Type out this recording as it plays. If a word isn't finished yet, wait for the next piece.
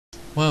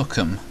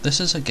Welcome. This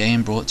is a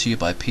game brought to you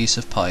by Piece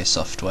of Pie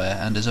software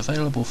and is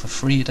available for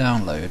free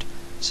download.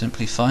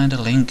 Simply find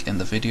a link in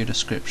the video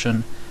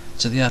description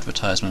to the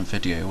advertisement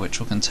video, which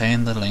will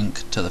contain the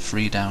link to the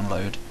free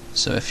download.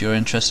 So if you're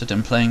interested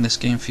in playing this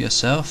game for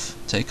yourself,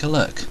 take a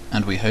look,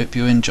 and we hope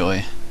you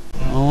enjoy.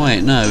 Oh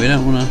wait, no, we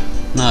don't wanna...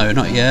 No,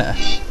 not yet.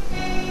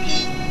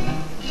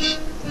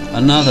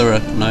 Another...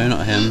 No,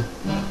 not him.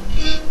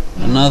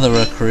 Another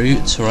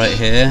recruit right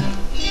here.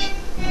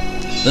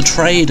 The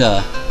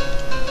trader!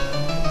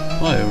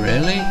 Whoa,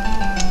 really?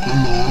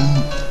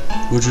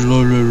 Would you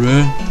like to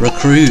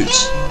recruit?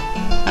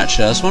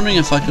 Actually, I was wondering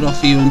if I could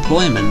offer you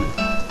employment.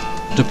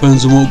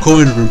 Depends on what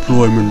kind of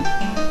employment.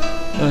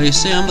 Well, you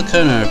see, I'm the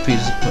co-owner of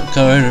Piece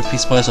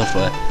of Pie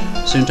software.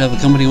 Soon to have a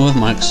company with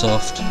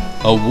Microsoft.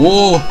 A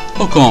war?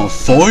 I can't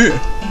fight!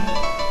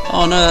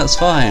 Oh no, that's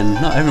fine.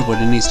 Not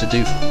everybody needs to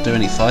do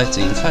any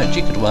fighting. In fact,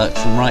 you could work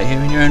from right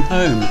here in your own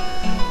home.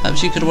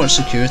 Perhaps you could watch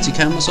security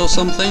cameras or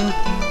something?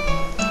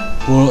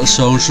 Well, that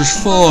sounds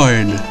just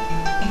fine.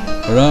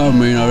 But that would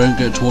mean I don't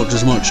get to watch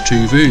as much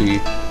TV.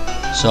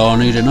 So I'll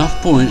need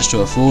enough points to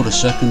afford a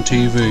second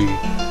TV.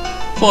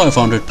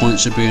 500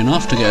 points would be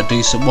enough to get a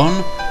decent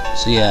one.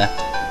 So yeah,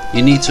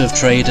 you need to have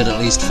traded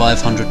at least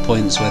 500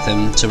 points with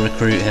him to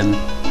recruit him.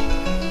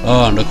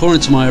 And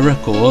according to my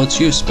records,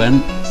 you've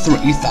spent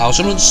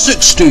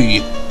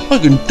 3,060! I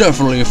can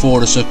definitely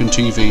afford a second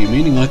TV,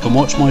 meaning I can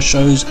watch my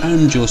shows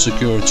and your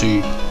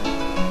security.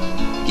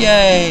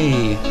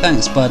 Yay!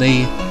 Thanks,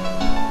 buddy.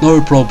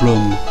 No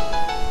problem.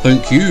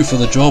 Thank you for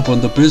the job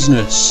and the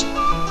business.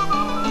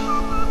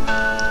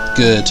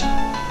 Good.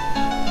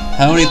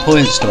 How many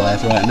points do I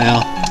have right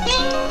now?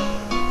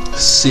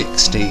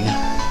 60.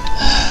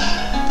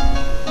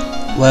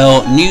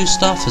 Well, new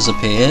stuff has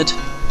appeared,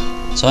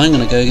 so I'm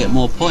gonna go get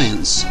more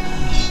points.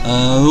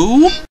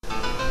 Oh!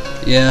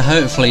 Yeah,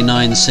 hopefully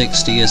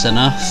 960 is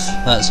enough.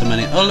 That's how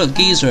many. Oh look,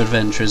 Geezer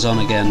Adventure is on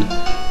again.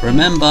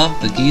 Remember,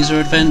 the Geezer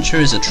Adventure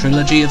is a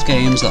trilogy of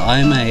games that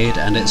I made,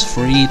 and it's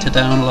free to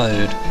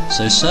download.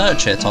 So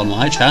search it on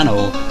my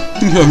channel.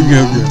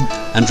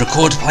 And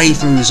record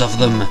playthroughs of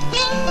them.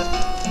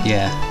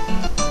 Yeah.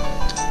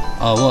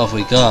 Oh, what have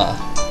we got?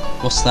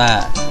 What's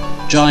that?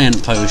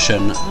 Giant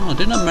potion. Oh,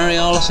 didn't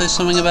Mariala say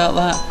something about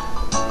that?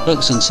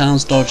 Looks and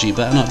sounds dodgy,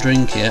 better not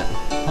drink it.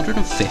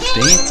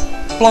 150?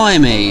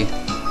 Blimey!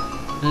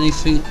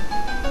 Anything?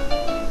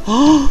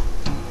 Oh,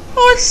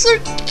 it's so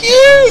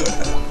cute!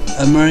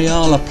 A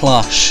Mariala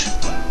plush.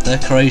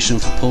 Decoration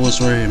for Paul's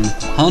room.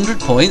 100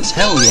 points?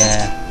 Hell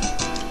yeah!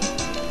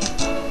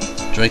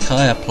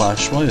 Drakaya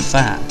plush. Why with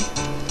that?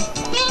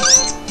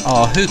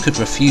 Oh, who could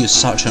refuse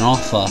such an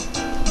offer?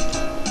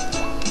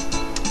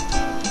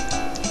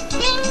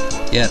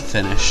 Yep,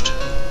 finished.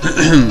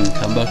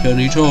 Come back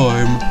any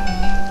time.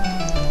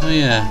 Oh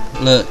yeah,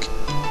 look.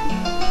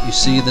 You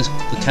see the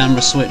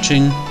camera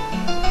switching?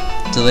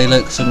 Do they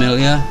look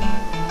familiar?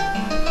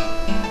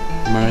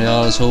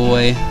 Mariala's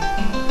hallway,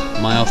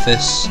 my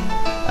office,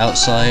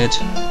 outside,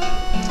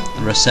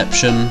 the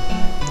reception.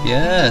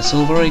 Yeah, it's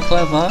all very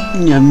clever.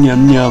 Yum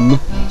yum yum.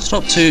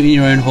 Stop tooting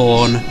your own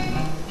horn.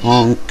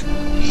 Honk.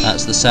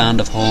 That's the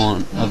sound of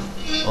horns.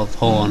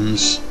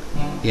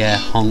 Yeah,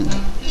 honk.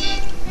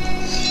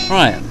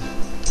 Right.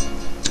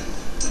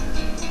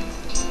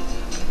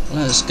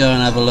 Let's go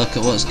and have a look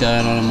at what's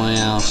going on in my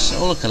house.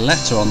 Oh look, a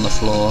letter on the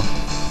floor.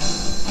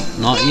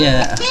 Not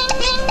yet.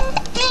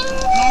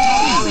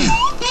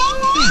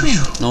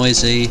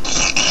 Noisy.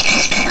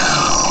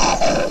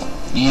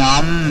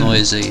 Yum.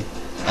 Noisy.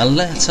 A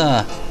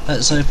letter.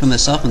 Let's open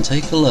this up and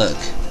take a look.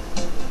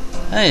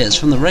 Hey, it's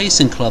from the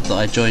racing club that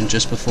I joined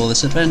just before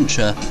this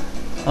adventure.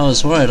 I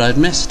was worried I'd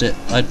miss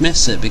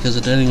it because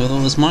of dealing with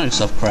all this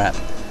Microsoft crap.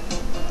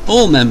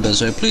 All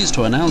members are pleased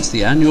to announce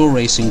the annual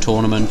racing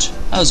tournament.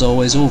 As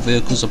always, all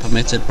vehicles are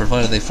permitted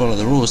provided they follow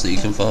the rules that you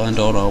can find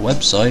on our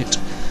website.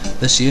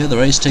 This year the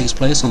race takes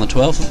place on the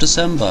 12th of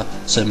December,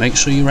 so make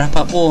sure you wrap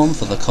up warm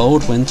for the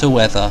cold winter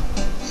weather.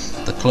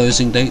 The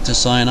closing date to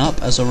sign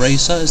up as a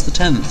racer is the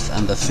 10th,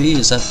 and the fee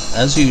is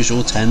as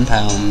usual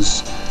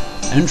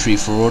 £10. Entry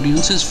for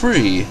audience is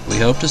free. We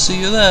hope to see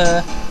you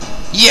there.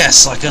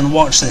 Yes, I can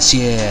watch this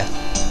year!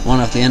 One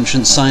of the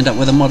entrants signed up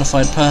with a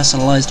modified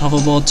personalised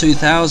hoverboard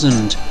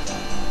 2000.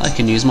 I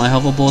can use my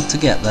hoverboard to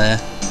get there.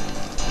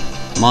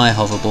 My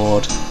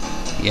hoverboard.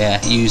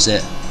 Yeah, use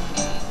it.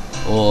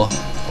 Or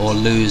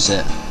lose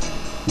it.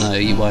 No,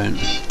 you won't.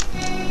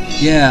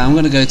 Yeah, I'm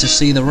gonna go to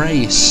see the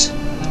race.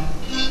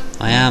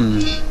 I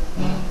am.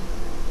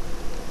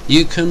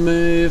 You can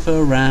move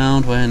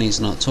around when he's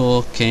not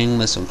talking.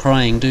 There's some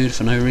crying dude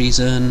for no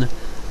reason.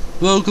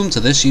 Welcome to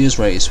this year's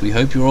race. We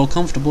hope you're all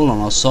comfortable on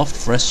our soft,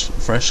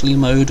 freshly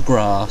mowed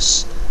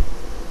grass.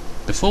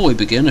 Before we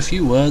begin, a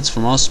few words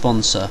from our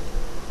sponsor.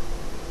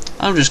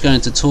 I'm just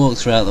going to talk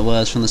throughout the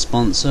words from the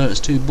sponsor. It's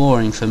too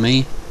boring for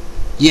me.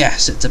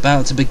 Yes, it's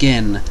about to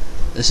begin.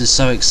 This is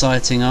so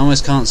exciting. I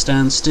almost can't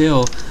stand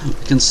still. You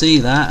can see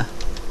that.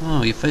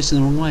 Oh, you're facing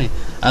the wrong way.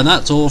 And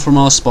that's all from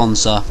our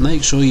sponsor.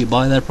 Make sure you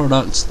buy their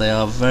products. They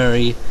are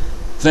very,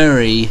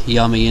 very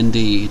yummy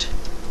indeed.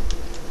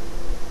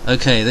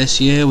 Okay, this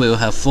year we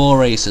will have 4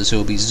 racers who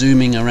will be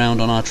zooming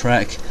around on our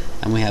track,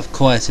 and we have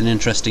quite an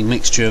interesting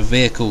mixture of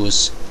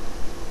vehicles.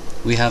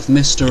 We have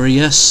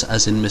Mysterious,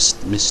 as in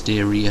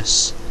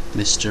mysterious,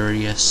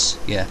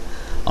 yeah,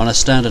 on a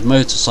standard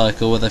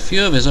motorcycle with a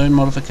few of his own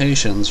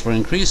modifications for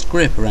increased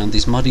grip around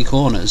these muddy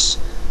corners.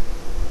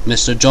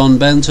 Mr. John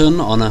Benton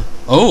on a...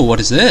 Oh,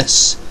 what is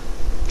this?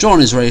 John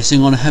is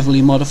racing on a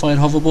heavily modified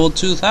hoverboard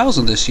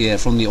 2000 this year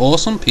from the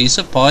awesome Piece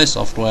of Pie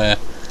software.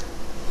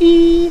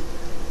 Eee.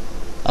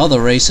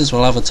 Other racers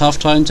will have a tough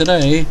time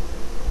today.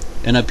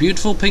 In a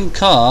beautiful pink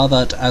car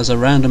that, as a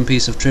random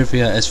piece of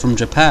trivia, is from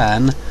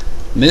Japan,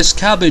 Miss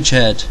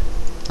Cabbagehead.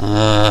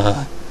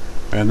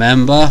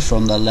 Remember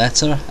from the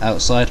letter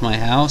outside my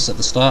house at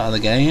the start of the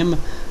game?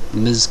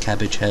 Ms.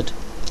 Cabbagehead.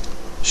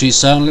 She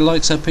certainly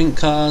likes her pink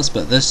cars,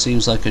 but this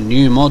seems like a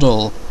new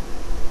model.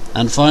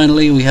 And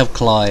finally we have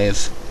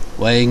Clive,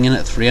 weighing in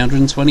at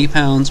 320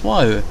 pounds,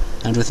 whoa,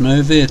 and with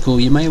no vehicle.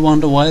 You may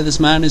wonder why this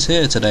man is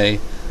here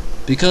today.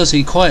 Because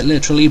he quite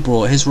literally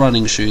brought his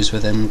running shoes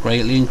with him,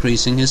 greatly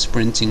increasing his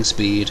sprinting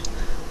speed.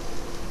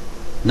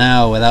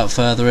 Now, without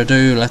further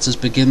ado, let us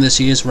begin this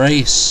year's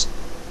race.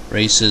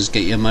 Racers,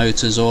 get your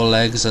motors or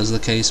legs, as the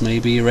case may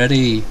be,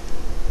 ready.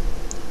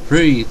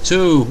 3,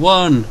 2,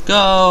 1,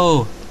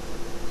 go!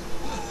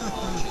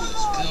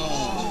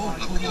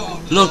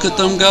 Look at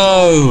them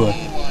go!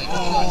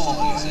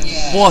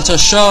 What a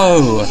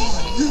show!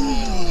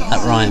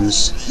 That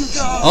rhymes.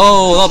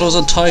 Oh, that was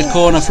a tight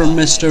corner from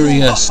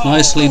Mysterious.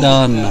 Nicely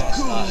done.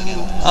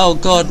 Oh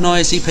god,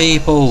 noisy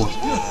people.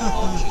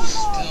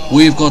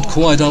 We've got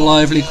quite a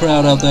lively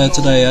crowd out there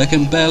today. I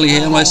can barely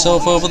hear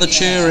myself over the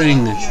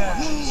cheering.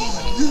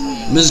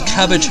 Ms.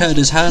 Cabbagehead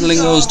is handling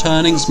those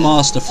turnings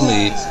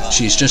masterfully.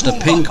 She's just a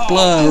pink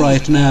blur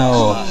right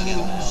now.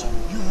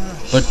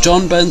 But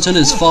John Benton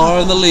is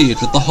far in the lead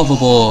with the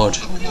hoverboard.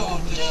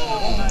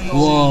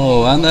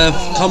 Whoa, and they're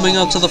coming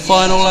up to the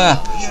final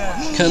lap.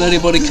 Can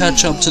anybody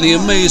catch up to the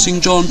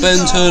amazing John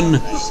Benton?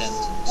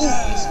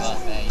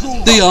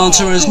 The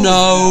answer is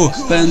no.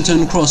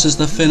 Benton crosses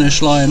the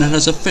finish line and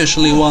has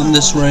officially won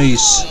this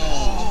race.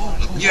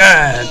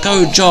 Yeah,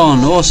 go John,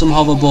 awesome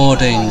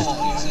hoverboarding.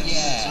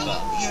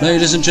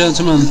 Ladies and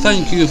gentlemen,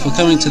 thank you for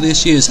coming to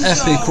this year's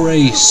epic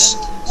race.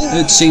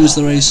 It seems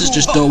the racers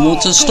just don't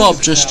want to stop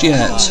just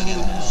yet.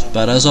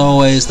 But as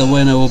always, the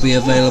winner will be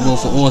available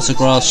for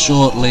autographs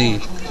shortly.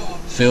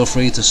 Feel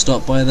free to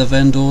stop by the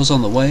vendors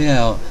on the way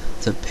out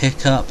to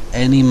pick up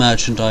any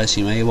merchandise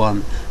you may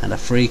want and a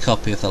free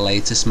copy of the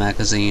latest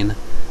magazine.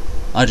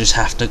 I just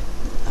have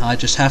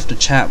to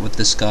chat with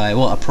this guy.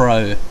 What a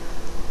pro.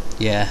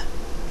 Yeah,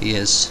 he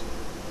is.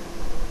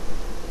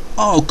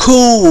 Oh,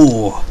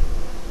 cool!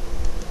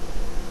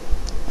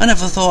 I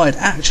never thought I'd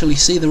actually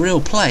see the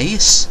real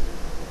place.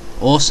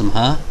 Awesome,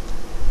 huh?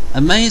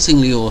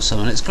 Amazingly awesome,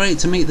 and it's great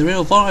to meet the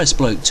real Virus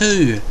Bloke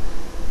too.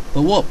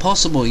 But what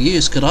possible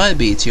use could I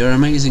be to your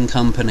amazing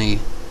company?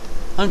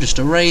 I'm just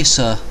a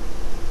racer.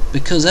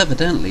 Because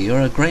evidently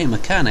you're a great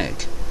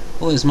mechanic.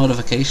 All those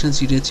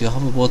modifications you did to your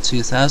hoverboard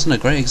 2000 are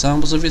great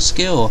examples of your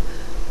skill.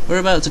 We're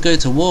about to go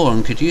to war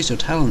and could use your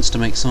talents to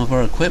make some of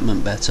our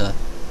equipment better.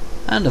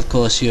 And of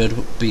course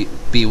you'd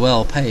be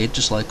well paid,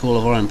 just like all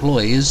of our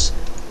employees.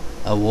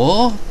 A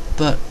war?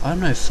 But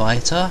I'm no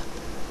fighter.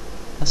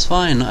 That's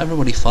fine, not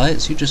everybody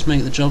fights, you just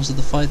make the jobs of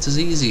the fighters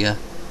easier.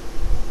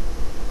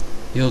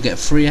 You'll get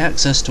free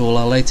access to all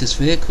our latest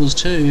vehicles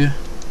too.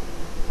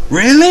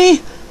 Really?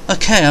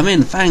 Okay, I'm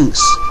in,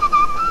 thanks.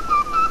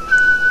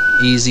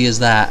 Easy as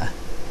that.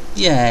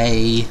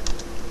 Yay.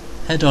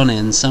 Head on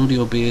in, somebody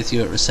will be with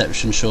you at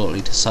reception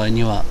shortly to sign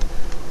you up.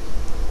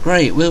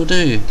 Great, will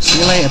do. See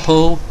you later,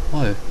 Paul.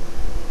 Whoa.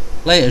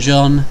 Later,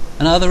 John.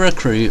 Another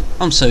recruit.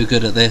 I'm so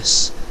good at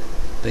this.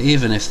 But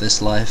even if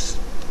this life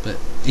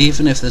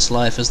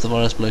as the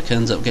Virus Bloke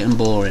ends up getting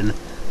boring,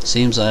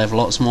 seems I have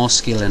lots more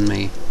skill in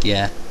me.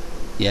 Yeah,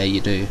 you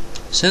do.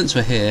 Since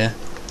we're here...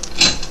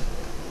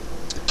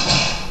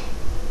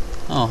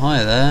 Oh,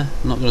 hi there.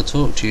 I'm not going to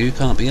talk to you,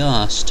 can't be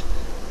asked.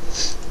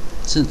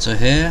 Since we're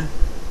here...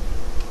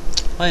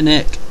 Hi,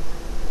 Nick.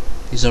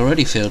 He's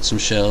already filled some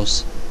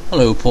shelves.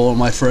 Hello, Paul,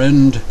 my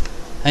friend.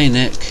 Hey,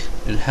 Nick.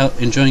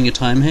 Enjoying your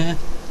time here?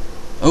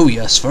 Oh,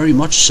 yes, very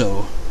much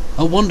so.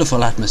 A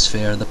wonderful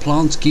atmosphere. The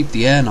plants keep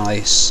the air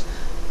nice.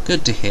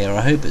 Good to hear.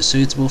 I hope it's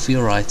suitable for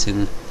your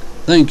writing.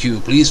 Thank you.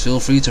 Please feel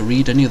free to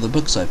read any of the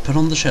books I've put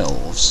on the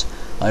shelves.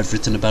 I've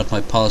written about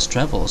my past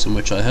travels in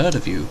which I heard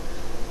of you.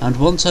 And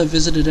once I've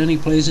visited any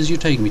places you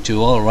take me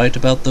to, I'll write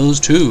about those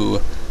too.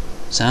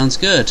 Sounds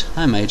good.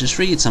 I may just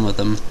read some of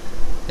them.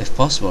 If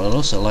possible, I'd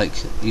also like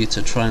you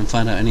to try and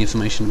find out any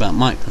information about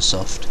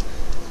Microsoft.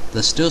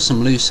 There's still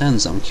some loose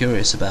ends I'm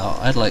curious about.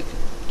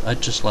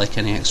 I'd just like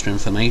any extra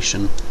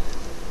information.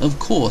 Of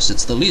course,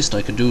 it's the least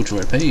I could do to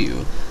repay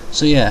you.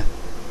 So yeah,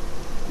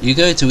 you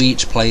go to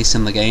each place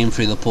in the game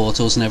through the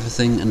portals and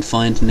everything and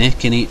find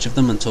Nick in each of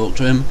them and talk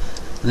to him.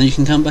 And then you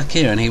can come back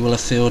here and he will have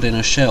filled in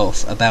a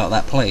shelf about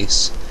that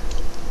place.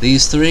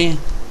 These 3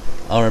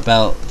 are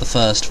about the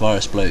first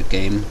Virus Bloke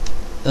game.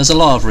 There's a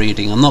lot of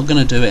reading. I'm not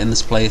going to do it in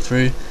this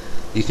playthrough,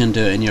 you can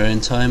do it in your own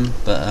time.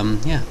 But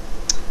yeah,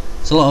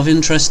 it's a lot of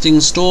interesting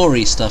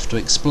story stuff to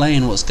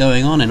explain what's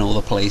going on in all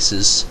the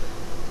places.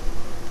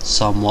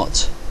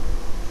 Somewhat.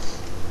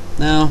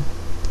 Now,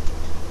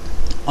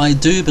 I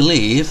do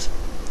believe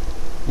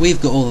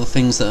we've got all the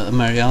things that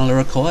Mariala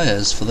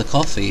requires for the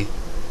coffee.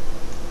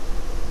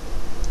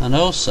 And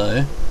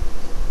also,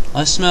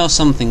 I smell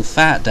something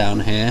fat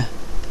down here,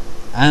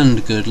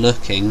 and good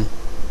looking.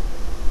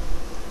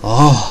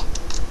 Oh!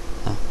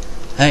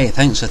 Hey,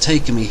 thanks for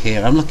taking me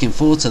here. I'm looking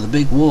forward to the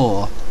big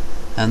war.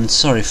 And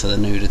sorry for the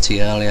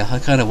nudity earlier. I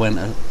kind of went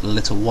a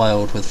little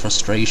wild with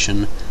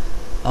frustration.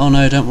 Oh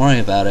no, don't worry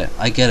about it.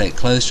 I get it.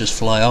 Clothes just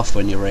fly off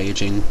when you're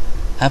raging.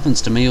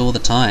 Happens to me all the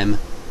time.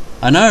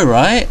 I know,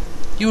 right?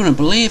 You wouldn't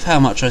believe how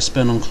much I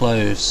spend on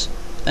clothes.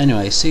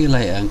 Anyway, see you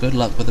later and good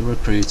luck with the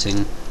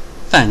recruiting.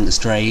 Thanks,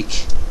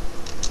 Drake.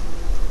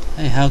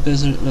 Hey, how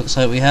goes it? Looks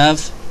like we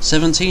have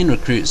 17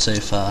 recruits so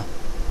far.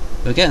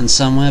 We're getting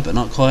somewhere, but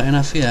not quite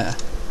enough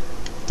yet.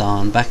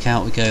 Darn, back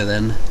out we go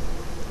then.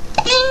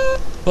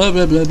 Blah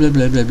blah blah blah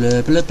blah blah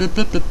blah blah blah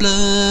blah blah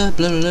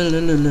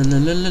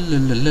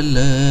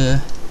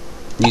blah.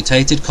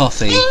 Mutated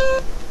coffee.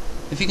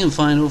 If you can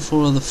find all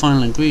 4 of the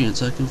final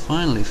ingredients, I can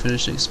finally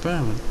finish the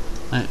experiment.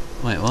 Wait,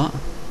 what?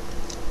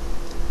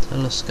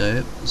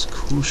 Telescope. There's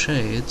cool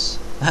shades.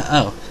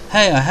 Oh,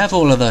 hey, I have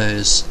all of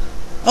those.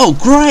 Oh,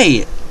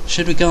 great!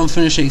 Should we go and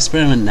finish the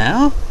experiment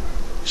now?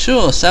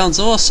 Sure, sounds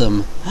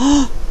awesome.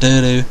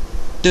 Doo-doo,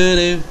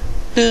 doo-doo,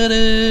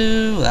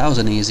 doo-doo. That was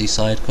an easy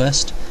side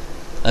quest.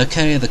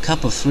 Okay, the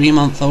cup of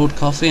 3-month-old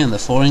coffee and the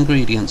 4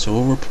 ingredients are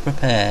all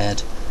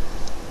prepared.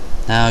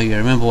 Now, you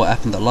remember what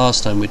happened the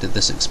last time we did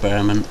this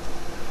experiment.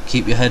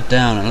 Keep your head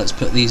down and let's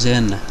put these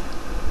in.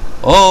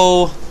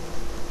 Oh!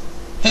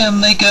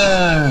 In they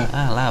go!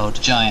 Ah, loud.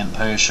 Giant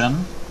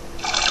potion.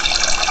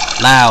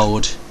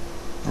 Loud.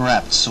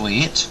 Wrapped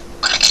sweet.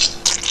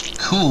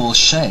 Cool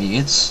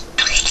shades.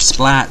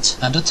 Splat.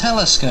 And a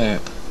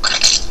telescope.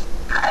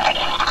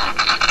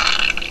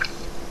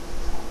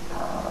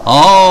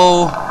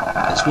 Oh!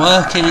 It's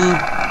working.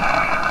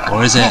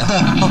 Or is it?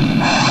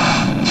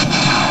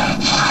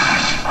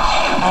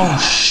 Oh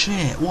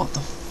shit, what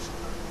the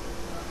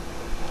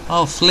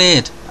Oh,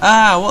 flared.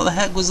 Ah, what the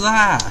heck was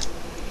that?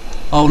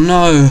 Oh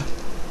no.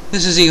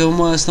 This is even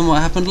worse than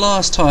what happened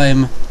last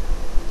time.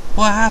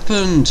 What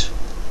happened?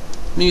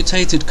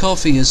 Mutated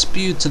coffee is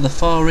spewed to the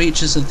far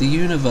reaches of the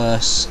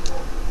universe.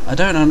 I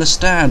don't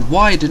understand.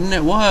 Why didn't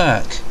it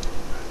work?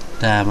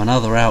 Damn,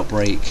 another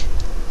outbreak.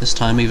 This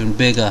time even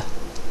bigger.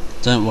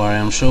 Don't worry,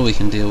 I'm sure we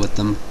can deal with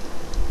them.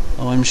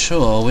 Oh, I'm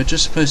sure. We're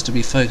just supposed to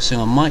be focusing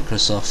on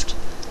Microsoft.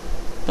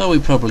 But we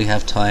probably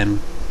have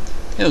time.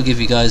 It'll give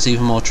you guys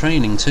even more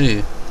training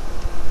too.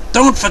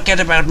 Don't forget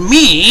about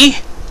me!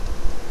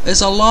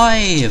 It's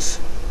alive!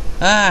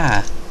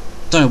 Ah!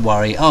 Don't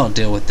worry, I'll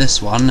deal with this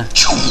one.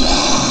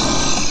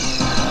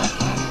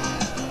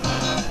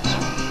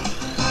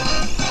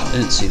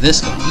 Didn't see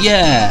this one.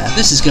 Yeah!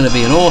 This is gonna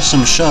be an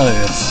awesome show!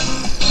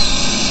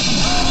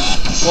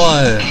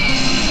 Whoa!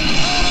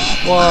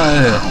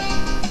 Whoa!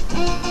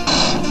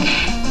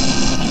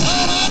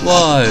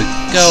 Whoa!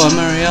 Go,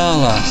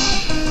 Mariala!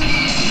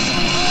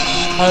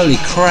 Holy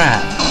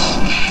crap!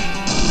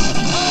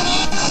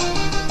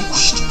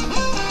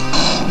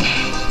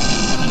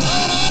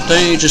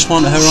 Don't you just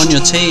want her on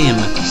your team?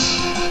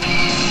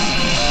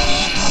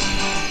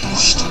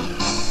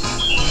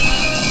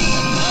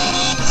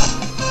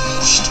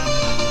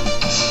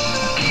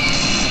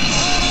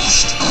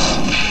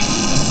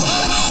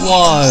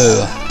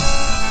 Whoa!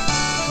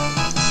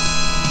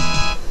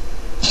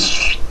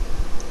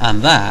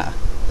 And that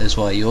is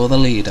why you're the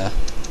leader.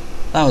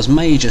 That was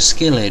major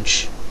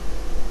skillage.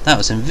 That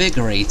was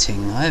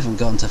invigorating. I haven't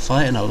gotten to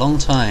fight in a long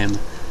time.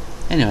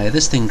 Anyway,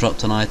 this thing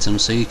dropped an item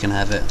so you can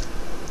have it.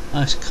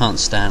 I can't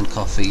stand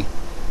coffee.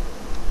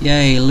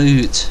 Yay,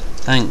 loot.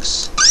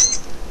 Thanks.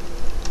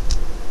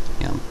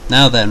 Yeah.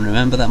 Now then,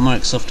 remember that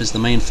Microsoft is the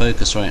main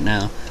focus right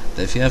now,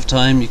 but if you have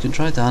time, you can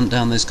try to hunt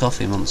down those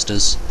coffee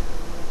monsters.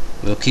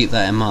 We'll keep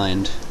that in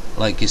mind.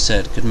 Like you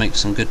said, could make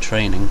some good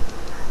training.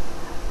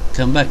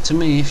 Come back to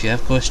me if you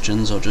have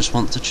questions or just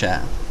want to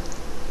chat.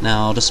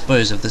 Now I'll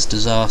dispose of this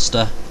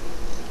disaster.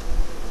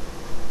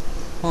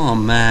 Oh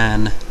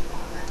man.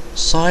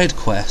 Side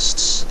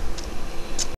quests.